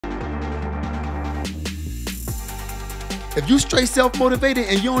If you straight self-motivated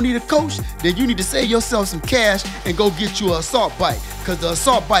and you don't need a coach, then you need to save yourself some cash and go get you an assault bike. Because the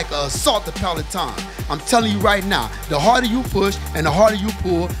assault bike will assault the Peloton. I'm telling you right now, the harder you push and the harder you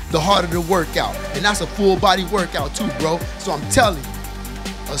pull, the harder the workout. And that's a full body workout too, bro. So I'm telling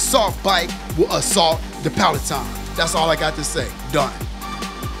you, assault bike will assault the Peloton. That's all I got to say. Done.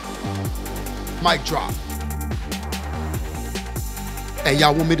 Mic drop. Hey,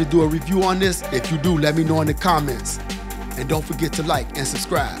 y'all want me to do a review on this? If you do, let me know in the comments. And don't forget to like and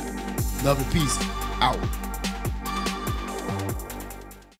subscribe. Love and peace. Out.